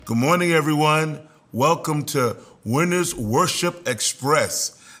Good morning, everyone. Welcome to Winners Worship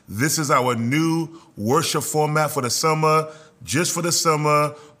Express. This is our new worship format for the summer. Just for the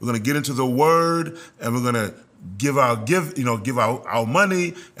summer, we're going to get into the Word, and we're going to give our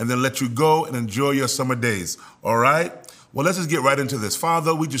money, and then let you go and enjoy your summer days. All right? Well, let's just get right into this.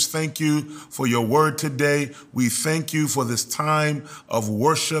 Father, we just thank you for your word today. We thank you for this time of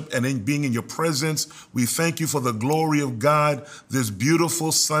worship and in being in your presence. We thank you for the glory of God this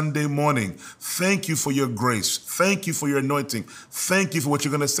beautiful Sunday morning. Thank you for your grace. Thank you for your anointing. Thank you for what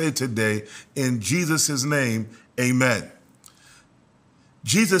you're going to say today. In Jesus' name, amen.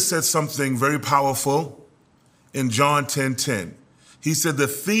 Jesus said something very powerful in John 10:10. He said, the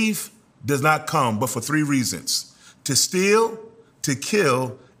thief does not come but for three reasons: to steal, to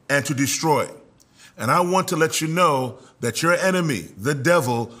kill, and to destroy. And I want to let you know that your enemy, the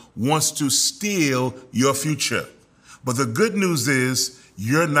devil, wants to steal your future. But the good news is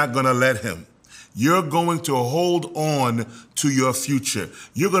you're not going to let him. You're going to hold on to your future.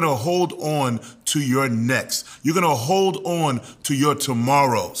 You're going to hold on to your next. You're going to hold on to your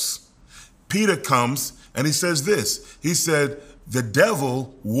tomorrows. Peter comes and he says this. He said, the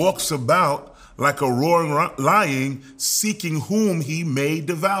devil walks about like a roaring lion, seeking whom he may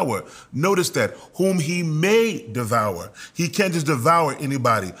devour. Notice that, whom he may devour. He can't just devour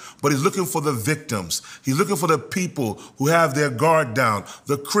anybody, but he's looking for the victims. He's looking for the people who have their guard down,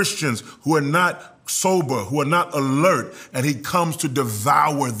 the Christians who are not sober, who are not alert, and he comes to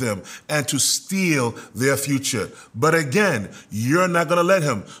devour them and to steal their future. But again, you're not going to let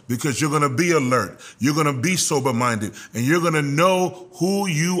him, because you're going to be alert, you're going to be sober-minded, and you're going to know who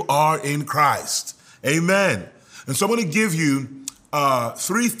you are in Christ. Amen. And so I'm going to give you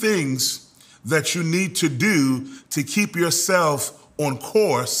three things that you need to do to keep yourself on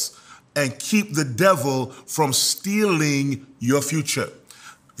course and keep the devil from stealing your future.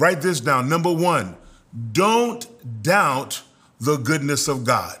 Write this down. Number one, don't doubt the goodness of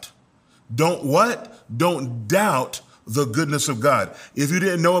God. Don't what? Don't doubt the goodness of God. If you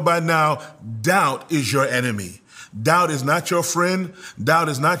didn't know it by now, doubt is your enemy. Doubt is not your friend. Doubt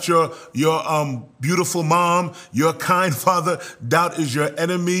is not your beautiful mom, your kind father. Doubt is your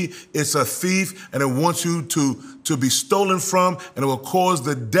enemy. It's a thief, and it wants you to be stolen from, and it will cause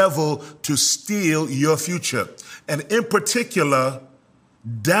the devil to steal your future. And in particular,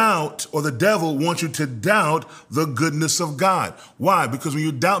 doubt, or the devil wants you to doubt the goodness of God. Why? Because when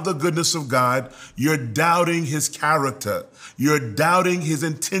you doubt the goodness of God, you're doubting his character. You're doubting his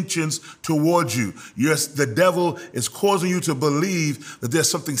intentions towards you. The devil is causing you to believe that there's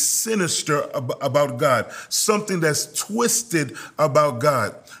something sinister about God, something that's twisted about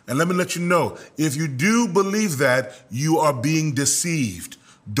God. And let me let you know, if you do believe that, you are being deceived.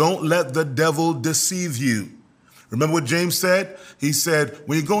 Don't let the devil deceive you. Remember what James said? He said,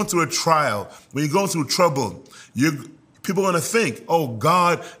 when you're going through a trial, when you're going through trouble, people are going to think, oh,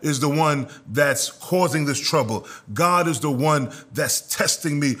 God is the one that's causing this trouble. God is the one that's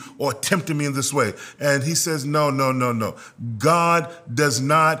testing me or tempting me in this way. And he says, no. God does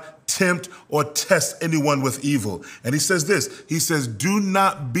not tempt or test anyone with evil. And he says this, he says, do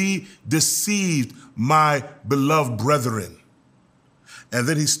not be deceived, my beloved brethren. And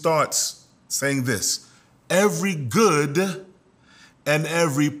then he starts saying this, every good and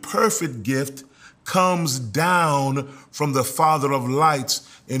every perfect gift comes down from the Father of lights,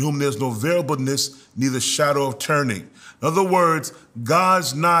 in whom there's no variableness, neither shadow of turning. In other words,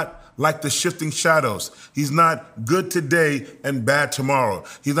 God's not like the shifting shadows. He's not good today and bad tomorrow.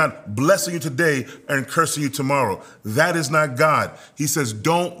 He's not blessing you today and cursing you tomorrow. That is not God. He says,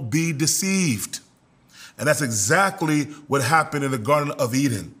 don't be deceived. And that's exactly what happened in the Garden of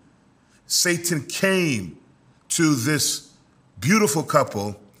Eden. Satan came to this beautiful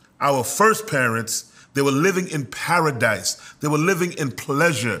couple, our first parents. They were living in paradise. They were living in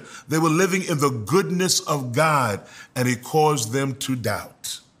pleasure. They were living in the goodness of God, and he caused them to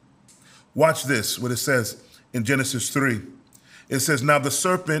doubt. Watch this, what it says in Genesis 3. It says, now the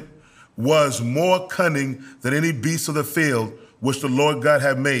serpent was more cunning than any beast of the field which the Lord God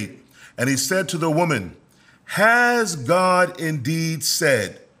had made. And he said to the woman, has God indeed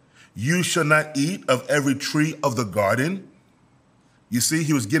said, you shall not eat of every tree of the garden? You see,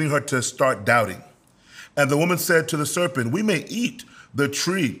 he was getting her to start doubting. And the woman said to the serpent, we may eat the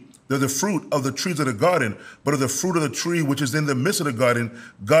fruit of the trees of the garden, but of the fruit of the tree which is in the midst of the garden,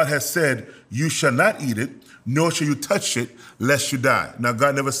 God has said, you shall not eat it, nor shall you touch it, lest you die. Now,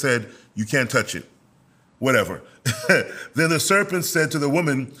 God never said, you can't touch it. Whatever. Then the serpent said to the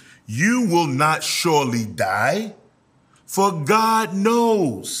woman, you will not surely die, for God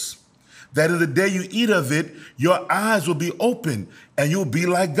knows that in the day you eat of it, your eyes will be open and you'll be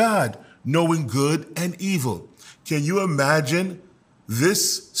like God, knowing good and evil. Can you imagine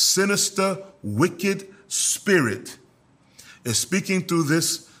this sinister, wicked spirit is speaking through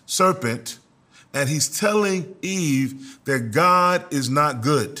this serpent, and he's telling Eve that God is not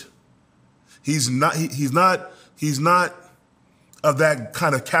good. He's not of that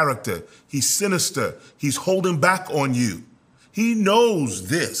kind of character. He's sinister. He's holding back on you. He knows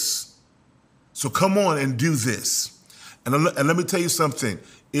this. So come on and do this. And let me tell you something.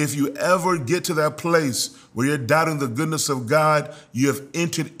 If you ever get to that place where you're doubting the goodness of God, you have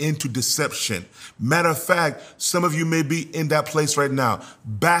entered into deception. Matter of fact, some of you may be in that place right now.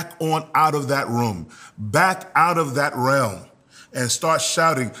 Back on out of that room. Back out of that realm. And start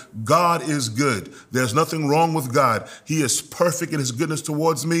shouting, God is good. There's nothing wrong with God. He is perfect in his goodness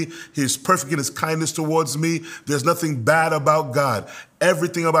towards me. He is perfect in his kindness towards me. There's nothing bad about God.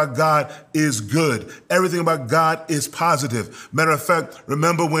 Everything about God is good. Everything about God is positive. Matter of fact,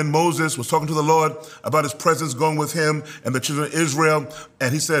 remember when Moses was talking to the Lord about his presence going with him and the children of Israel,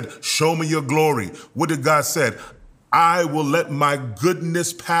 and he said, show me your glory. What did God say? I will let my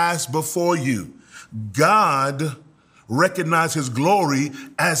goodness pass before you. God recognize his glory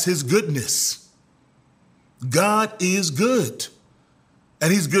as his goodness. God is good, and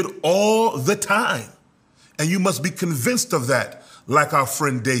he's good all the time. And you must be convinced of that, like our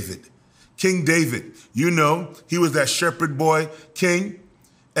friend David. King David, you know, he was that shepherd boy king,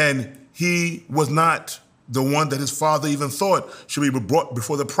 and he was not the one that his father even thought should be brought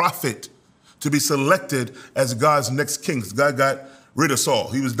before the prophet to be selected as God's next king. God got rid of Saul.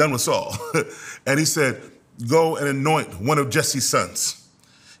 He was done with Saul. And he said, go and anoint one of Jesse's sons.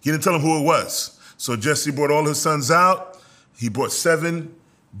 He didn't tell him who it was. So Jesse brought all his sons out. He brought 7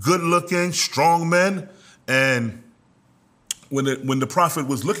 good-looking, strong men. And when the prophet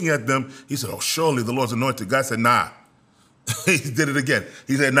was looking at them, he said, oh, surely the Lord's anointed. God said, nah. He did it again.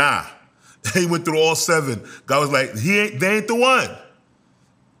 He said, nah. He went through all 7. God was like, they ain't the one.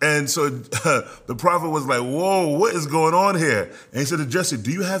 And so the prophet was like, whoa, what is going on here? And he said to Jesse,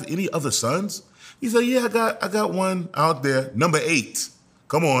 do you have any other sons? He said, yeah, I got one out there, number 8.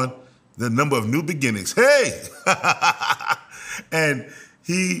 Come on, the number of new beginnings. Hey! And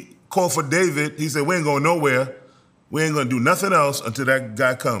he called for David. He said, we ain't going nowhere. We ain't going to do nothing else until that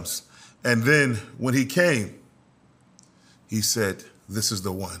guy comes. And then when he came, he said, this is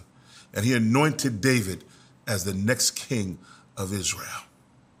the one. And he anointed David as the next king of Israel.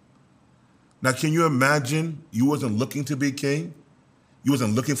 Now, can you imagine you wasn't looking to be king? You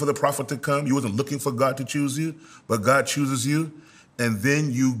wasn't looking for the prophet to come. You wasn't looking for God to choose you, but God chooses you. And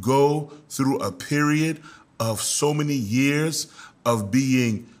then you go through a period of so many years of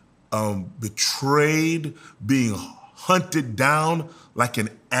being betrayed, being hunted down like an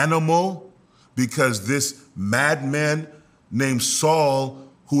animal because this madman named Saul,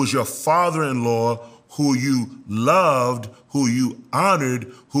 who was your father-in-law, who you loved, who you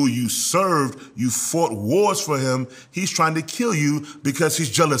honored, who you served, you fought wars for him. He's trying to kill you because he's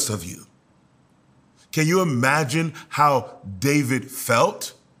jealous of you. Can you imagine how David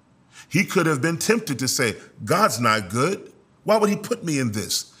felt? He could have been tempted to say, God's not good. Why would he put me in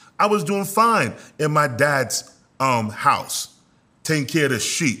this? I was doing fine in my dad's house, taking care of the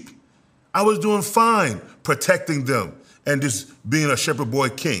sheep. I was doing fine protecting them and just being a shepherd boy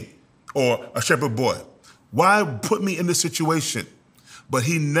king or a shepherd boy. Why put me in this situation? But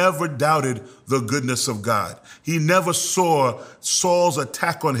he never doubted the goodness of God. He never saw Saul's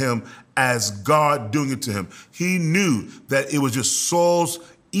attack on him as God doing it to him. He knew that it was just Saul's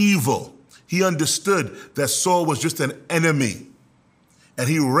evil. He understood that Saul was just an enemy. And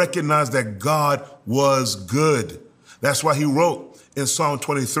he recognized that God was good. That's why he wrote in Psalm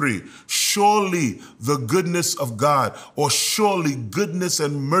 23, surely the goodness of God, or surely goodness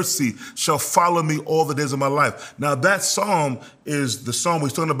and mercy shall follow me all the days of my life. Now that psalm is the psalm where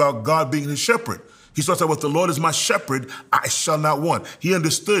he's talking about God being his shepherd. He starts out with, the Lord is my shepherd, I shall not want. He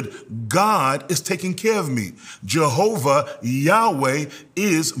understood God is taking care of me. Jehovah, Yahweh,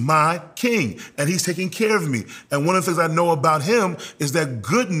 is my king, and he's taking care of me. And one of the things I know about him is that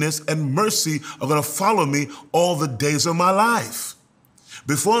goodness and mercy are going to follow me all the days of my life.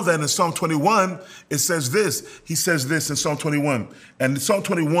 Before that, in Psalm 21, it says this. He says this in Psalm 21. And Psalm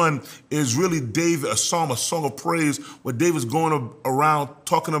 21 is really David, a song of praise, where David's going around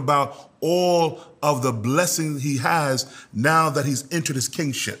talking about all of the blessings he has now that he's entered his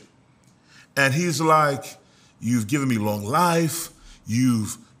kingship. And he's like, you've given me long life.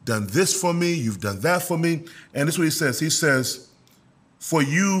 You've done this for me. You've done that for me. And this is what he says. He says, for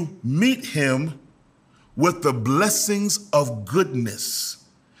you meet him with the blessings of goodness.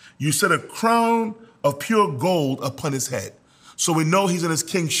 You set a crown of pure gold upon his head. So we know he's in his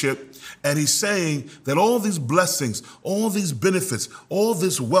kingship, and he's saying that all these blessings, all these benefits, all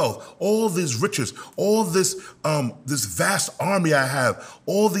this wealth, all these riches, all this vast army I have,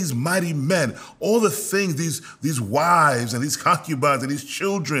 all these mighty men, all the things, these wives and these concubines and these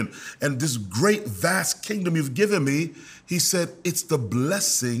children, and this great vast kingdom you've given me, he said, it's the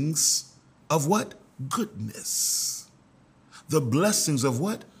blessings of what? Goodness. The blessings of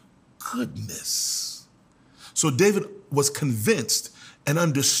what? Goodness. So David was convinced and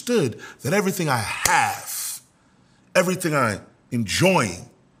understood that everything I have, everything I'm enjoying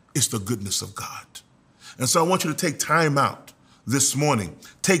is the goodness of God. And so I want you to take time out this morning,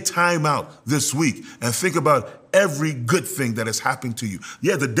 take time out this week, and think about every good thing that is happening to you.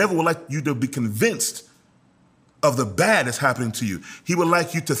 Yeah, the devil would like you to be convinced of the bad that's happening to you. He would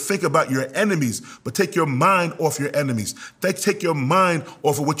like you to think about your enemies, but take your mind off your enemies. Take your mind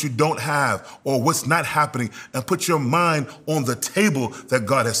off of what you don't have or what's not happening, and put your mind on the table that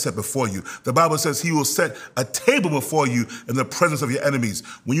God has set before you. The Bible says he will set a table before you in the presence of your enemies.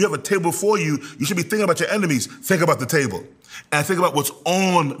 When you have a table before you, you should be thinking about your enemies. Think about the table and think about what's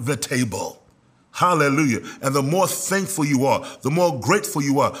on the table. Hallelujah. And the more thankful you are, the more grateful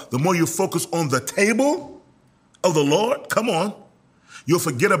you are, the more you focus on the table of the Lord, come on, you'll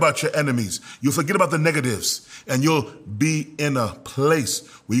forget about your enemies. You'll forget about the negatives, and you'll be in a place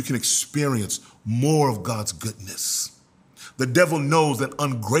where you can experience more of God's goodness. The devil knows that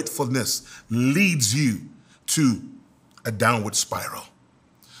ungratefulness leads you to a downward spiral.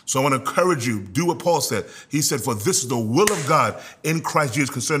 So I want to encourage you, do what Paul said. He said, for this is the will of God in Christ Jesus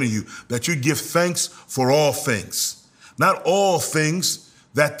concerning you, that you give thanks for all things. Not all things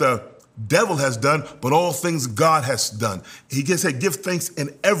that the devil has done, but all things God has done. He can say, give thanks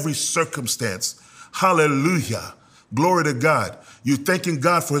in every circumstance. Hallelujah. Glory to God. You're thanking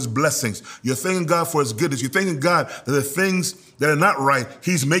God for his blessings. You're thanking God for his goodness. You're thanking God that the things that are not right,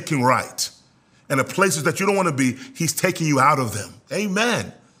 he's making right. And the places that you don't want to be, he's taking you out of them.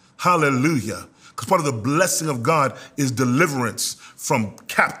 Amen. Hallelujah. Because part of the blessing of God is deliverance from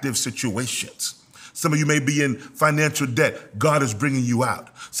captive situations. Some of you may be in financial debt. God is bringing you out.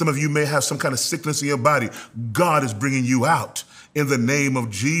 Some of you may have some kind of sickness in your body. God is bringing you out in the name of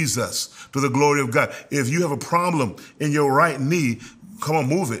Jesus, to the glory of God. If you have a problem in your right knee, come on,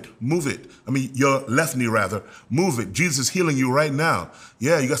 move it. Move it. I mean, your left knee, rather. Move it. Jesus is healing you right now.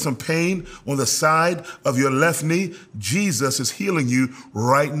 Yeah, you got some pain on the side of your left knee. Jesus is healing you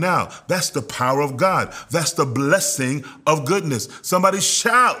right now. That's the power of God. That's the blessing of goodness. Somebody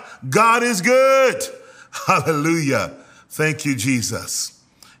shout, God is good. Hallelujah. Thank you, Jesus.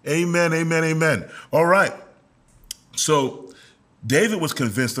 Amen, amen, amen. All right. So David was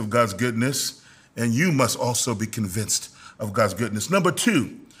convinced of God's goodness, and you must also be convinced of God's goodness. Number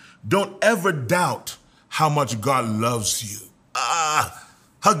two, don't ever doubt how much God loves you.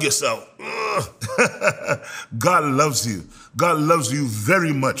 Hug yourself. God loves you. God loves you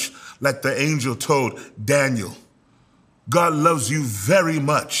very much, like the angel told Daniel. God loves you very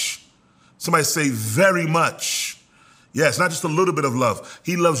much. Somebody say very much. Yeah, it's not just a little bit of love.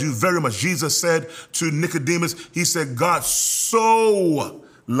 He loves you very much. Jesus said to Nicodemus, he said, God so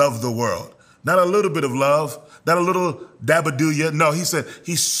loved the world. Not a little bit of love, not a little dabadooya. No, he said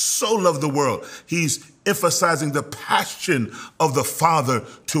he so loved the world. He's emphasizing the passion of the Father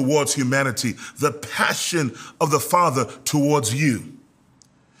towards humanity, the passion of the Father towards you.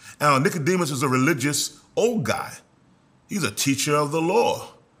 Now, Nicodemus is a religious old guy. He's a teacher of the law.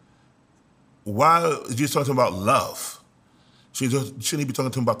 Why is Jesus talking about love? Shouldn't he be talking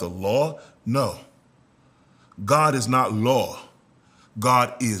to him about the law? No. God is not law.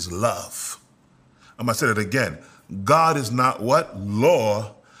 God is love. I'm going to say that again. God is not what?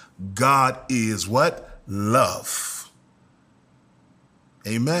 Law. God is what? Love.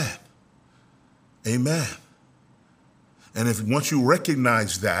 Amen. Amen. And if once you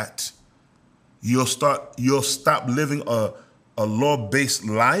recognize that, you'll stop living a law-based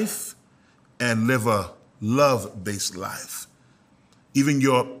life and live a love-based life. Even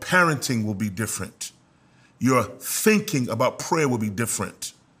your parenting will be different. Your thinking about prayer will be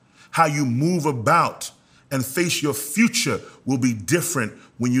different. How you move about and face your future will be different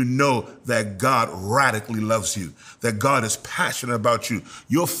when you know that God radically loves you, that God is passionate about you.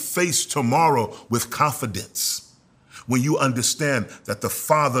 You'll face tomorrow with confidence when you understand that the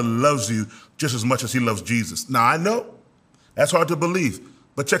Father loves you just as much as he loves Jesus. Now, I know that's hard to believe,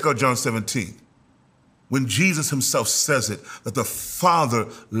 but check out John 17. When Jesus himself says it, that the Father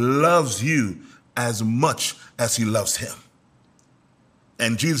loves you as much as he loves him.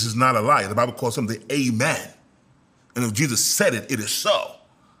 And Jesus is not a liar. The Bible calls him the Amen. And if Jesus said it, it is so.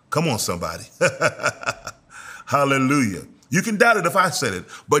 Come on, somebody. Hallelujah. You can doubt it if I said it,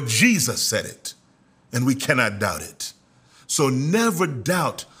 but Jesus said it, and we cannot doubt it. So never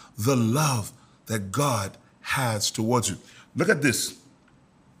doubt the love that God has towards you. Look at this.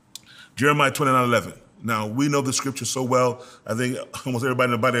 Jeremiah 29:11. Now, we know the scripture so well. I think almost everybody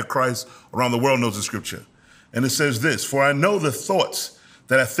in the body of Christ around the world knows the scripture. And it says this, for I know the thoughts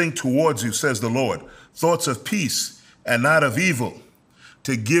that I think towards you, says the Lord, thoughts of peace and not of evil,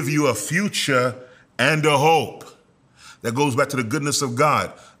 to give you a future and a hope. That goes back to the goodness of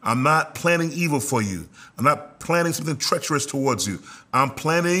God. I'm not planning evil for you. I'm not planning something treacherous towards you. I'm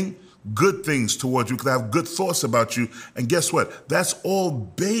planning good things towards you because I have good thoughts about you. And guess what? That's all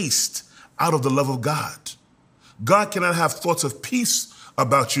based out of the love of God. God cannot have thoughts of peace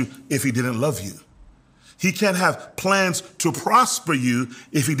about you if he didn't love you. He can't have plans to prosper you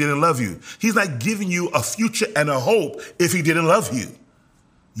if he didn't love you. He's not giving you a future and a hope if he didn't love you.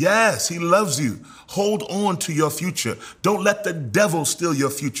 Yes, he loves you. Hold on to your future. Don't let the devil steal your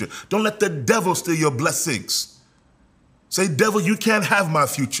future. Don't let the devil steal your blessings. Say, devil, you can't have my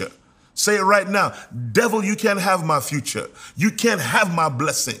future. Say it right now. Devil, you can't have my future. You can't have my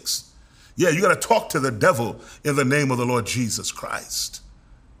blessings. Yeah, you got to talk to the devil in the name of the Lord Jesus Christ.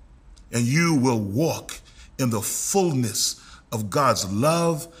 And you will walk in the fullness of God's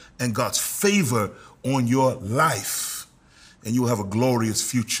love and God's favor on your life. And you will have a glorious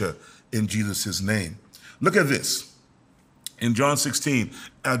future in Jesus' name. Look at this. In John 16,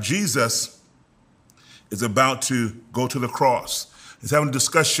 now Jesus is about to go to the cross. He's having a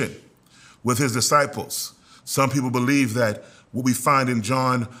discussion with his disciples. Some people believe that what we find in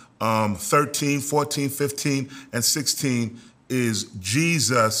John 13, 14, 15, and 16 is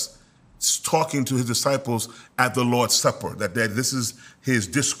Jesus talking to his disciples at the Lord's Supper, that this is his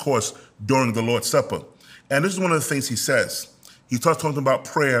discourse during the Lord's Supper. And this is one of the things he says. He starts talking about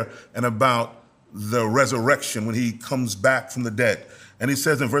prayer and about the resurrection when he comes back from the dead. And he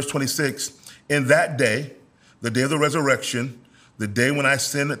says in verse 26, in that day, the day of the resurrection, the day when I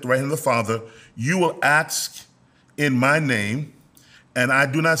stand at the right hand of the Father, you will ask in my name, and I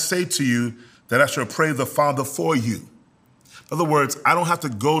do not say to you that I shall pray the Father for you. In other words, I don't have to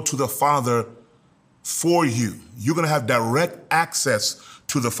go to the Father for you. You're going to have direct access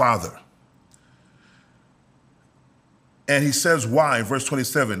to the Father. And he says why, verse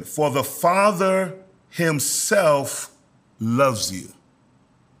 27, for the Father himself loves you.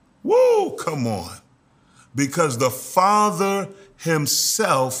 Woo, come on. Because the Father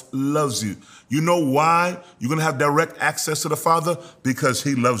himself loves you. You know why you're going to have direct access to the Father? Because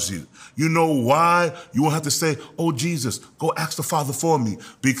he loves you. You know why you won't have to say, oh, Jesus, go ask the Father for me,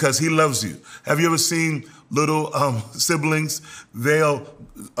 because he loves you. Have you ever seen little siblings? The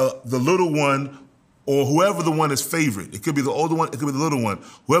little one, or whoever the one is favorite, it could be the older one, it could be the little one,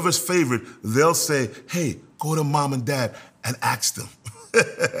 whoever's favorite, they'll say, hey, go to mom and dad and ask them.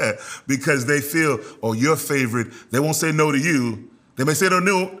 Because they feel, oh, your favorite, they won't say no to you. They may say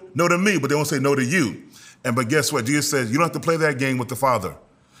no to me, but they won't say no to you. But guess what? Jesus says, you don't have to play that game with the Father.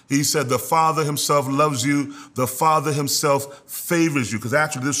 He said the Father himself loves you. The Father himself favors you. Because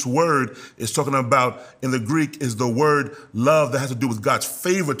actually this word is talking about, in the Greek, is the word love that has to do with God's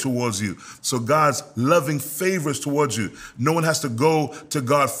favor towards you. So God's loving favors towards you. No one has to go to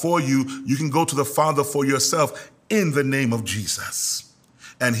God for you. You can go to the Father for yourself in the name of Jesus.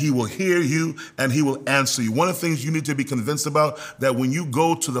 And he will hear you and he will answer you. One of the things you need to be convinced about, that when you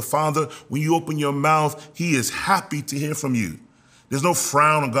go to the Father, when you open your mouth, he is happy to hear from you. There's no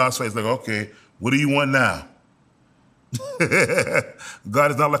frown on God's face like, okay, what do you want now?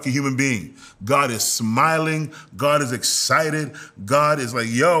 God is not like a human being. God is smiling. God is excited. God is like,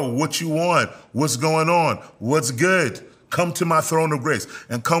 yo, what you want? What's going on? What's good? Come to my throne of grace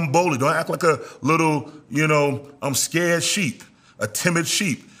and come boldly. Don't act like a little, I'm scared sheep, a timid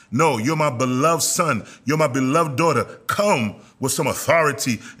sheep. No, you're my beloved son. You're my beloved daughter. Come with some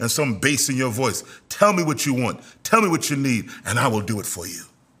authority and some bass in your voice. Tell me what you want. Tell me what you need, and I will do it for you.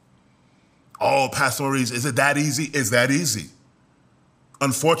 Oh, Pastor Maurice, is it that easy? It's that easy.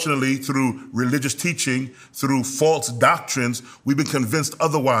 Unfortunately, through religious teaching, through false doctrines, we've been convinced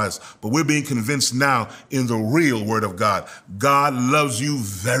otherwise, but we're being convinced now in the real word of God. God loves you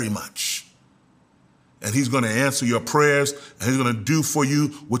very much. And he's going to answer your prayers, and he's going to do for you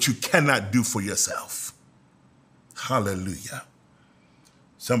what you cannot do for yourself. Hallelujah.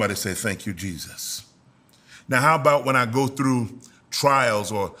 Somebody say, thank you, Jesus. Now, how about when I go through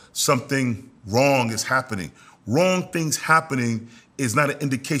trials or something wrong is happening? Wrong things happening is not an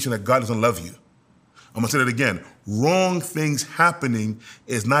indication that God doesn't love you. I'm going to say that again. Wrong things happening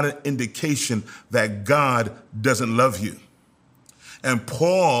is not an indication that God doesn't love you. And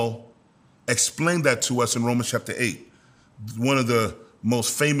Paul explained that to us in Romans chapter 8, one of the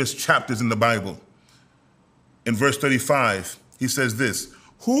most famous chapters in the Bible. In verse 35, he says this,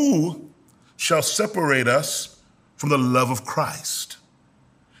 who shall separate us from the love of Christ?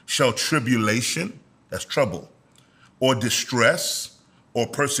 Shall tribulation, that's trouble, or distress, or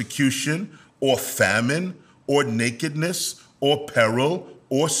persecution, or famine, or nakedness, or peril,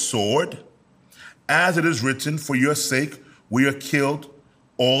 or sword? As it is written, for your sake we are killed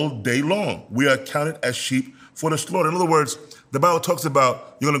all day long. We are counted as sheep for the slaughter. In other words, the Bible talks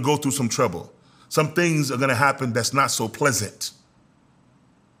about you're going to go through some trouble. Some things are going to happen that's not so pleasant.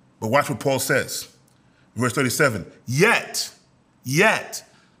 But watch what Paul says. Verse 37, yet,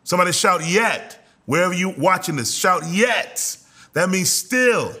 somebody shout yet. Wherever you watching this, shout yet. That means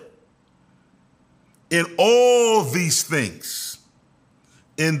still. In all these things,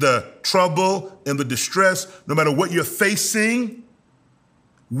 in the trouble, in the distress, no matter what you're facing,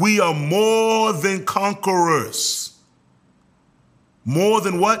 we are more than conquerors. More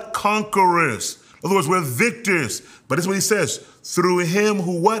than what? Conquerors. In other words, we're victors. But this is what he says. Through him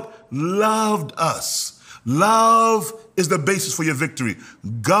who what? Loved us. Love is the basis for your victory.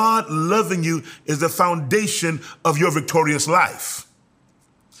 God loving you is the foundation of your victorious life.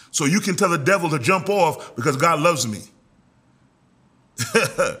 So you can tell the devil to jump off because God loves me.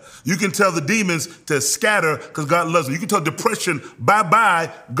 You can tell the demons to scatter because God loves me. You can tell depression,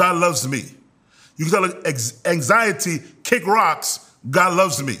 bye-bye, God loves me. You can tell anxiety, kick rocks, God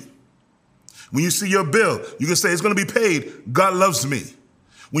loves me. When you see your bill, you can say it's going to be paid, God loves me.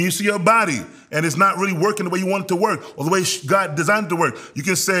 When you see your body and it's not really working the way you want it to work or the way God designed it to work, you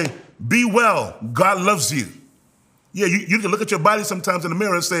can say, be well, God loves you. Yeah, you can look at your body sometimes in the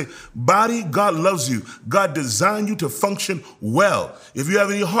mirror and say, body, God loves you. God designed you to function well. If you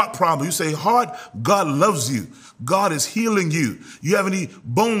have any heart problem, you say, heart, God loves you. God is healing you. You have any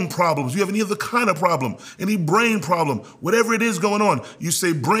bone problems, you have any other kind of problem, any brain problem, whatever it is going on, you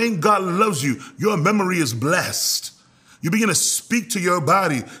say, brain, God loves you. Your memory is blessed. You begin to speak to your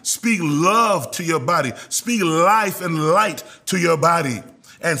body, speak love to your body, speak life and light to your body,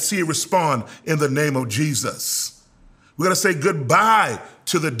 and see it respond in the name of Jesus. We're going to say goodbye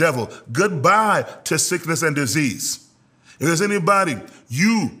to the devil, goodbye to sickness and disease. If there's anybody,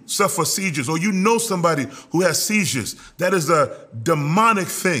 you suffer seizures, or you know somebody who has seizures, that is a demonic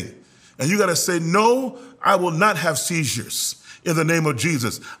thing. And you got to say, no, I will not have seizures. In the name of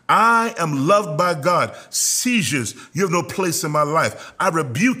Jesus, I am loved by God. Seizures, you have no place in my life. I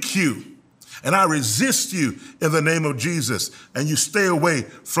rebuke you and I resist you in the name of Jesus. And you stay away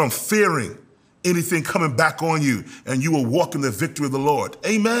from fearing anything coming back on you, and you will walk in the victory of the Lord.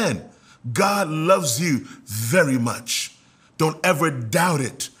 Amen. God loves you very much. Don't ever doubt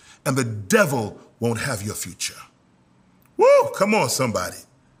it, and the devil won't have your future. Woo! Come on, somebody.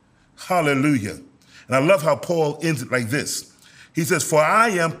 Hallelujah. And I love how Paul ends it like this. He says, for I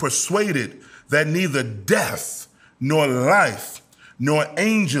am persuaded that neither death, nor life, nor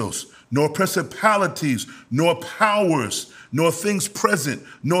angels, nor principalities, nor powers, nor things present,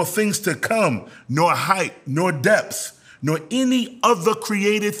 nor things to come, nor height, nor depth, nor any other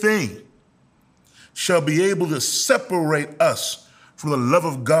created thing shall be able to separate us from the love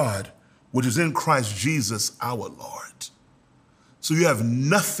of God, which is in Christ Jesus our Lord. So you have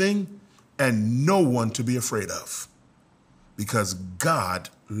nothing and no one to be afraid of, because God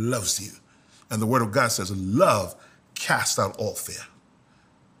loves you. And the word of God says, love casts out all fear.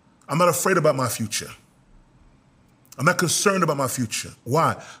 I'm not afraid about my future. I'm not concerned about my future.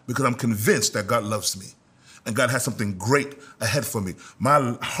 Why? Because I'm convinced that God loves me and God has something great ahead for me.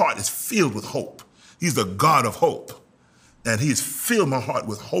 My heart is filled with hope. He's the God of hope. And he has filled my heart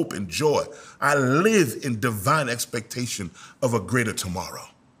with hope and joy. I live in divine expectation of a greater tomorrow.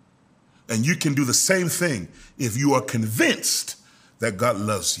 And you can do the same thing if you are convinced that God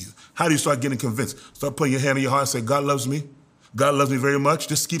loves you. How do you start getting convinced? Start putting your hand on your heart and say, God loves me. God loves me very much.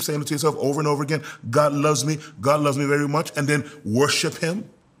 Just keep saying it to yourself over and over again. God loves me. God loves me very much. And then worship him.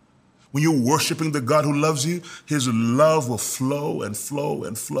 When you're worshiping the God who loves you, his love will flow and flow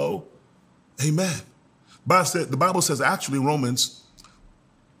and flow. Amen. The Bible says actually in Romans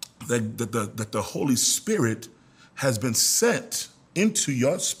that the Holy Spirit has been sent into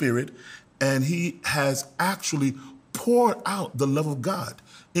your spirit, and he has actually poured out the love of God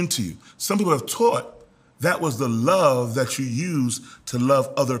into you. Some people have taught that was the love that you use to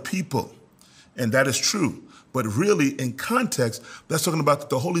love other people. And that is true. But really, in context, that's talking about that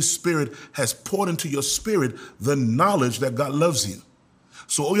the Holy Spirit has poured into your spirit the knowledge that God loves you.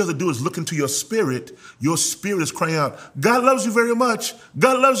 So all you have to do is look into your spirit. Your spirit is crying out, God loves you very much.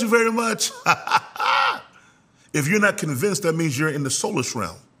 God loves you very much. If you're not convinced, that means you're in the soulless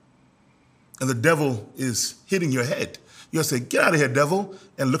realm. And the devil is hitting your head. You gotta say, get out of here, devil,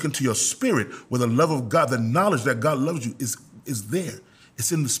 and look into your spirit where the love of God, the knowledge that God loves you is there.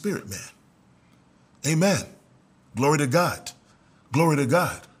 It's in the spirit, man. Amen. Glory to God. Glory to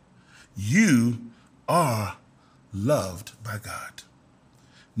God. You are loved by God.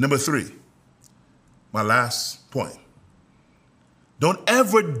 Number 3, my last point. Don't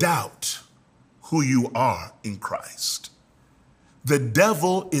ever doubt who you are in Christ. The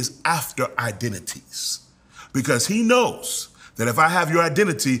devil is after identities because he knows that if I have your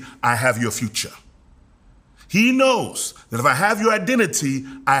identity, I have your future. He knows that if I have your identity,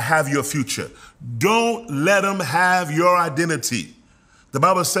 I have your future. Don't let him have your identity. The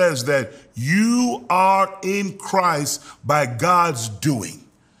Bible says that you are in Christ by God's doing.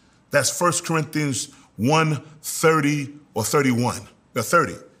 That's 1 Corinthians 1:30 or 31, or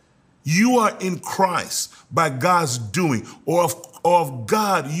 30. You are in Christ by God's doing, or of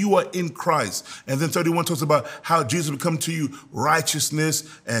God, you are in Christ. And then 31 talks about how Jesus would come to you, righteousness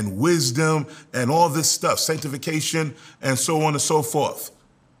and wisdom and all this stuff, sanctification and so on and so forth.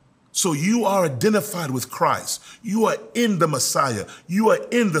 So you are identified with Christ. You are in the Messiah. You are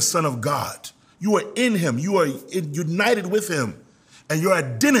in the Son of God. You are in him. You are united with him. And your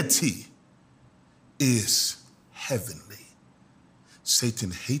identity is heavenly.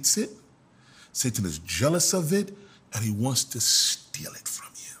 Satan hates it. Satan is jealous of it, and he wants to steal it from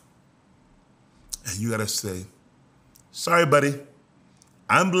you. And you got to say, sorry, buddy,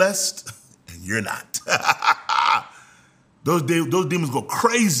 I'm blessed, and you're not. Those demons go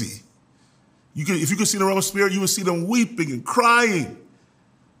crazy. If you could see the realm of spirit, you would see them weeping and crying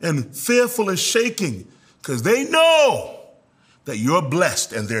and fearful and shaking because they know that you're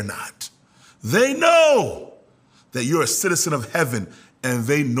blessed and they're not. They know that you're a citizen of heaven and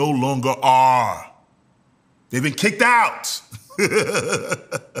they no longer are. They've been kicked out.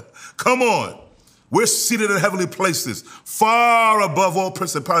 Come on. We're seated in heavenly places, far above all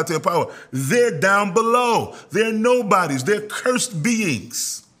principality and power. They're down below. They're nobodies. They're cursed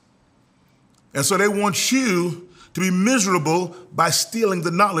beings. And so they want you to be miserable by stealing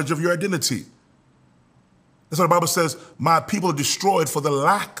the knowledge of your identity. That's why the Bible says, my people are destroyed for the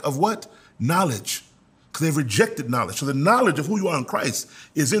lack of what? Knowledge. Because they've rejected knowledge. So the knowledge of who you are in Christ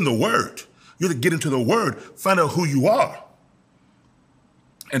is in the Word. You have to get into the Word, find out who you are.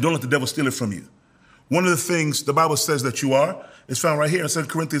 And don't let the devil steal it from you. One of the things the Bible says that you are is found right here in 2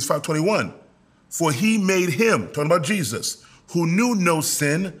 Corinthians 5:21. For he made him, talking about Jesus, who knew no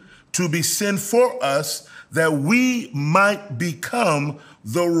sin, to be sin for us, that we might become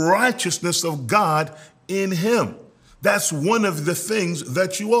the righteousness of God in him. That's one of the things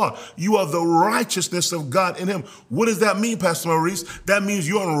that you are. You are the righteousness of God in him. What does that mean, Pastor Maurice? That means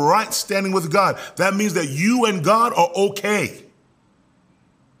you're in right standing with God. That means that you and God are okay.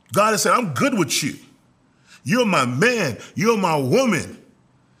 God has said, I'm good with you. You're my man. You're my woman.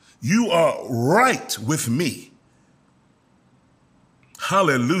 You are right with me.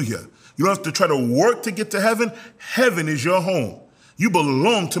 Hallelujah. You don't have to try to work to get to heaven. Heaven is your home. You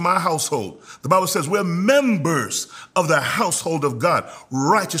belong to my household. The Bible says we're members of the household of God.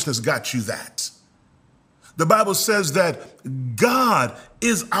 Righteousness got you that. The Bible says that God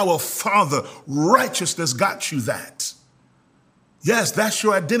is our Father. Righteousness got you that. Yes, that's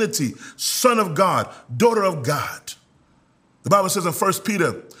your identity. Son of God, daughter of God. The Bible says in 1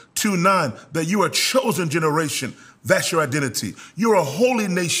 Peter 2:9 that you are a chosen generation. That's your identity. You're a holy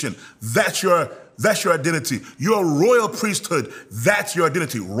nation. That's your identity. You're a royal priesthood. That's your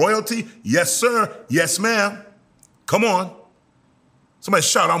identity. Royalty? Yes, sir. Yes, ma'am. Come on. Somebody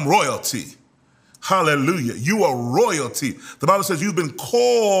shout, I'm royalty. Hallelujah. You are royalty. The Bible says you've been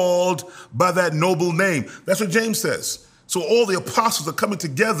called by that noble name. That's what James says. So all the apostles are coming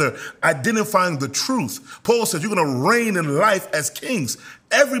together, identifying the truth. Paul says you're going to reign in life as kings.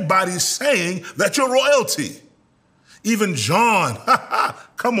 Everybody's saying that you're royalty. Even John,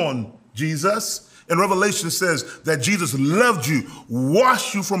 come on, Jesus. In Revelation it says that Jesus loved you,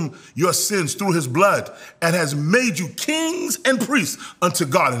 washed you from your sins through his blood, and has made you kings and priests unto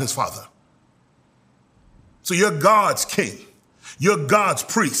God and his Father. So you're God's king. You're God's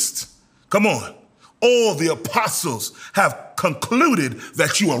priest. Come on. All the apostles have concluded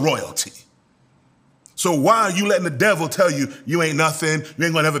that you are royalty. So why are you letting the devil tell you, you ain't nothing, you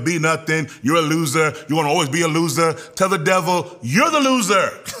ain't gonna ever be nothing, you're a loser, you're gonna always be a loser? Tell the devil, you're the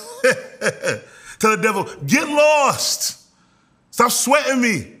loser. Tell the devil, get lost. Stop sweating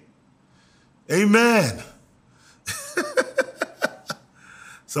me. Amen.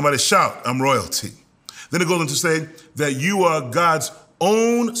 Somebody shout, I'm royalty. Then it goes on to say that you are God's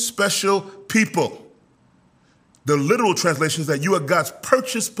own special people. The literal translation is that you are God's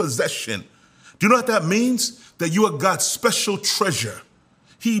purchased possession. Do you know what that means? That you are God's special treasure.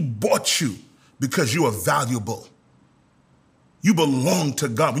 He bought you because you are valuable. You belong to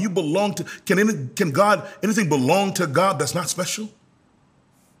God. When you belong to, can anything belong to God that's not special?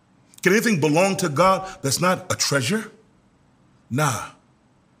 Can anything belong to God that's not a treasure? Nah.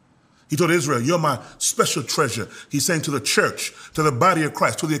 He told Israel, you're my special treasure. He's saying to the church, to the body of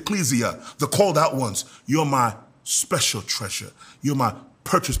Christ, to the ecclesia, the called out ones, you're my special treasure. You're my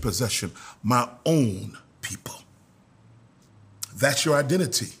purchased possession, my own people. That's your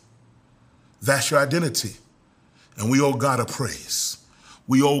identity. That's your identity. And we owe God a praise.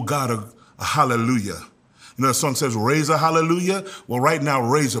 We owe God a hallelujah. You know, the song says, raise a hallelujah. Well, right now,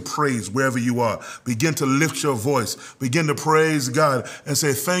 raise a praise wherever you are. Begin to lift your voice. Begin to praise God and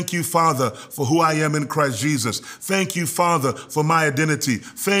say, thank you, Father, for who I am in Christ Jesus. Thank you, Father, for my identity.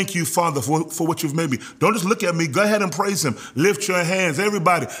 Thank you, Father, for what you've made me. Don't just look at me. Go ahead and praise him. Lift your hands.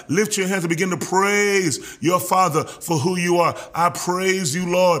 Everybody, lift your hands and begin to praise your Father for who you are. I praise you,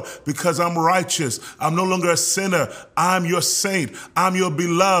 Lord, because I'm righteous. I'm no longer a sinner. I'm your saint. I'm your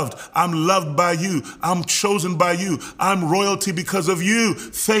beloved. I'm loved by you. I'm chosen by you. I'm royalty because of you.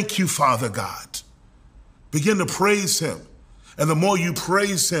 Thank you, Father God. Begin to praise him. And the more you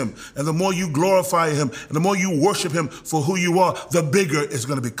praise him, and the more you glorify him, and the more you worship him for who you are, the bigger it's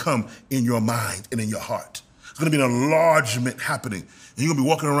going to become in your mind and in your heart. It's going to be an enlargement happening. And you're going to be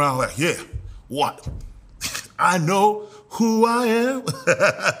walking around like, yeah, what? I know who I am.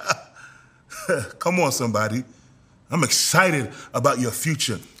 Come on, somebody. I'm excited about your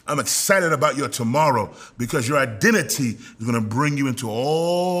future. I'm excited about your tomorrow because your identity is going to bring you into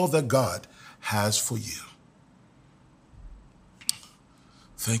all that God has for you.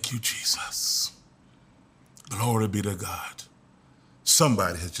 Thank you, Jesus. Glory be to God.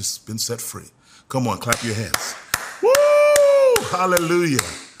 Somebody has just been set free. Come on, clap your hands. Woo! Hallelujah.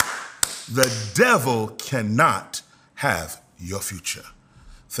 The devil cannot have your future.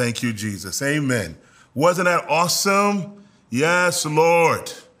 Thank you, Jesus. Amen. Wasn't that awesome? Yes,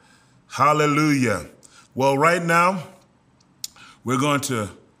 Lord. Hallelujah. Well, right now, we're going to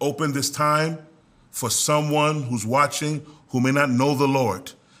open this time for someone who's watching who may not know the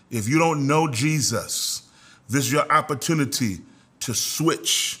Lord. If you don't know Jesus, this is your opportunity to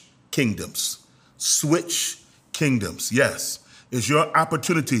switch kingdoms. Switch kingdoms. Yes, it's your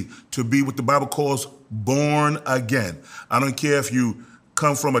opportunity to be what the Bible calls born again. I don't care if you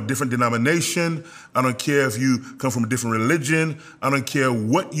come from a different denomination. I don't care if you come from a different religion. I don't care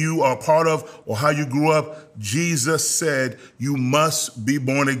what you are part of or how you grew up. Jesus said you must be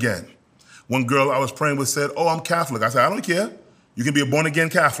born again. One girl I was praying with said, oh, I'm Catholic. I said, I don't care. You can be a born again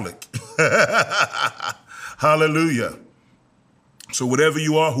Catholic. Hallelujah. So whatever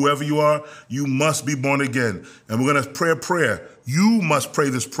you are, whoever you are, you must be born again. And we're going to pray a prayer. You must pray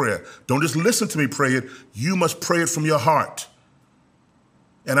this prayer. Don't just listen to me pray it. You must pray it from your heart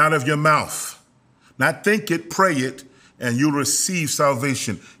and out of your mouth. Not think it, pray it, and you'll receive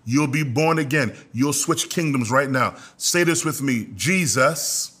salvation. You'll be born again. You'll switch kingdoms right now. Say this with me.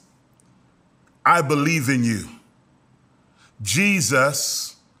 Jesus, I believe in you.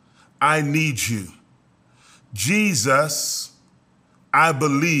 Jesus, I need you. Jesus, I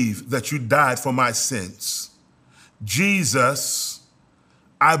believe that you died for my sins. Jesus,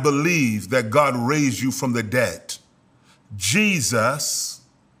 I believe that God raised you from the dead. Jesus,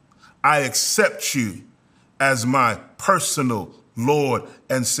 I accept you as my personal Lord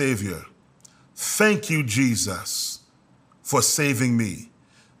and Savior. Thank you, Jesus, for saving me.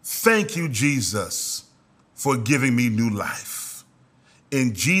 Thank you, Jesus, for giving me new life.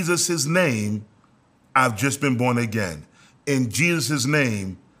 In Jesus' name, I've just been born again. In Jesus'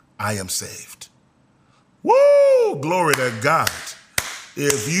 name, I am saved. Woo! Glory to God.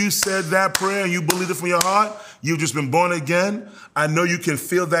 If you said that prayer and you believe it from your heart, you've just been born again. I know you can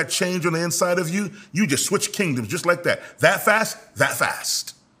feel that change on the inside of you. You just switch kingdoms just like that. That fast, that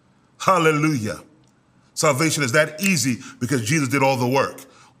fast. Hallelujah. Salvation is that easy because Jesus did all the work.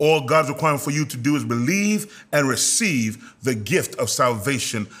 All God's requiring for you to do is believe and receive the gift of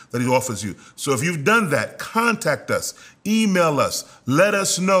salvation that he offers you. So if you've done that, contact us, email us, let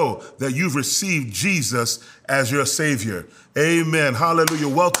us know that you've received Jesus as your Savior. Amen. Hallelujah.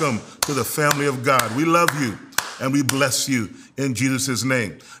 Welcome to the family of God. We love you and we bless you in Jesus'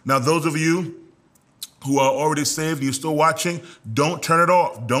 name. Now, those of you who are already saved and you're still watching, don't turn it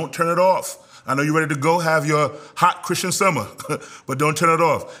off. Don't turn it off. I know you're ready to go have your hot Christian summer, but don't turn it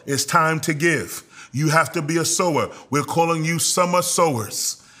off. It's time to give. You have to be a sower. We're calling you summer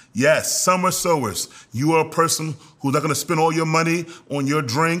sowers. Yes, summer sowers. You are a person who's not going to spend all your money on your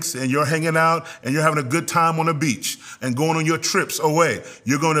drinks and you're hanging out and you're having a good time on the beach and going on your trips away.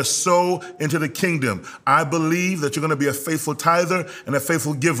 You're going to sow into the kingdom. I believe that you're going to be a faithful tither and a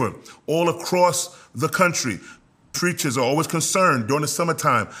faithful giver all across the country. Preachers are always concerned during the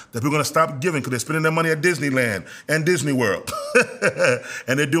summertime that we're going to stop giving because they're spending their money at Disneyland and Disney World.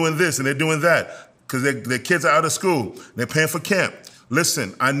 And they're doing this and they're doing that because their kids are out of school. They're paying for camp.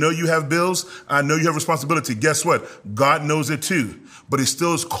 Listen, I know you have bills. I know you have responsibility. Guess what? God knows it too. But he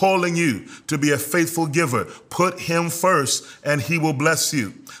still is calling you to be a faithful giver. Put him first and he will bless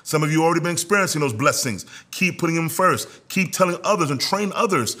you. Some of you already been experiencing those blessings. Keep putting him first. Keep telling others and train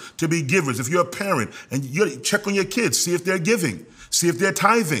others to be givers. If you're a parent and you check on your kids, see if they're giving. See if they're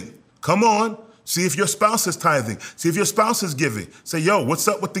tithing. Come on. See if your spouse is tithing. See if your spouse is giving. Say, yo, what's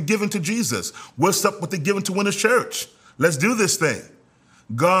up with the giving to Jesus? What's up with the giving to Winners Church? Let's do this thing.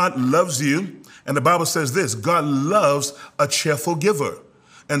 God loves you, and the Bible says this, God loves a cheerful giver.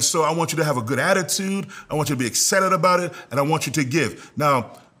 And so I want you to have a good attitude, I want you to be excited about it, and I want you to give.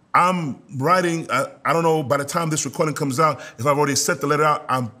 Now, I'm writing, I don't know by the time this recording comes out, if I've already sent the letter out,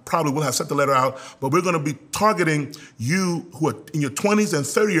 I probably will have sent the letter out, but we're going to be targeting you who are in your 20s and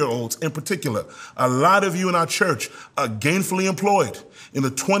 30-year-olds in particular. A lot of you in our church are gainfully employed in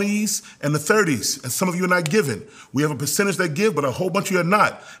the 20s and the 30s, and some of you are not giving. We have a percentage that give, but a whole bunch of you are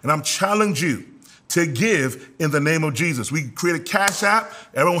not. And I'm challenging you to give in the name of Jesus. We create a cash app.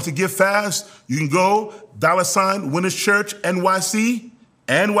 Everyone wants to give fast. You can go, $ Winners Church, NYC.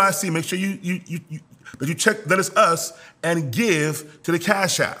 Make sure that you check that it's us and give to the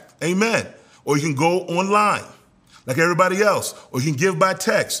cash app. Amen. Or you can go online like everybody else, or you can give by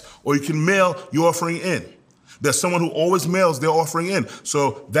text, or you can mail your offering in. There's someone who always mails their offering in,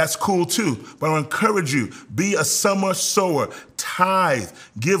 so that's cool too. But I encourage you, be a summer sower, tithe,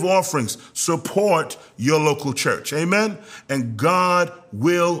 give offerings, support your local church, amen? And God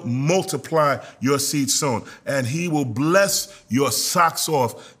will multiply your seed sown, and he will bless your socks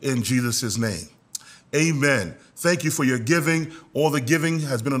off in Jesus' name. Amen. Thank you for your giving. All the giving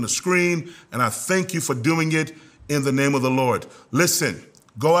has been on the screen, and I thank you for doing it in the name of the Lord. Listen,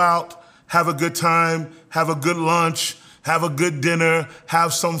 go out, have a good time, have a good lunch, have a good dinner,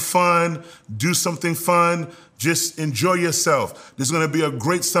 have some fun, do something fun, just enjoy yourself. This is going to be a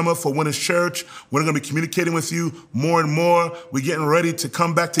great summer for Winners Church. We're going to be communicating with you more and more. We're getting ready to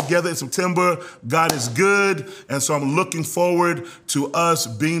come back together in September. God is good, and so I'm looking forward to us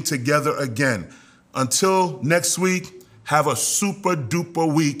being together again. Until next week, have a super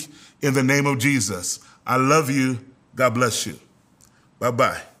duper week in the name of Jesus. I love you. God bless you.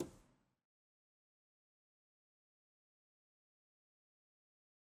 Bye-bye.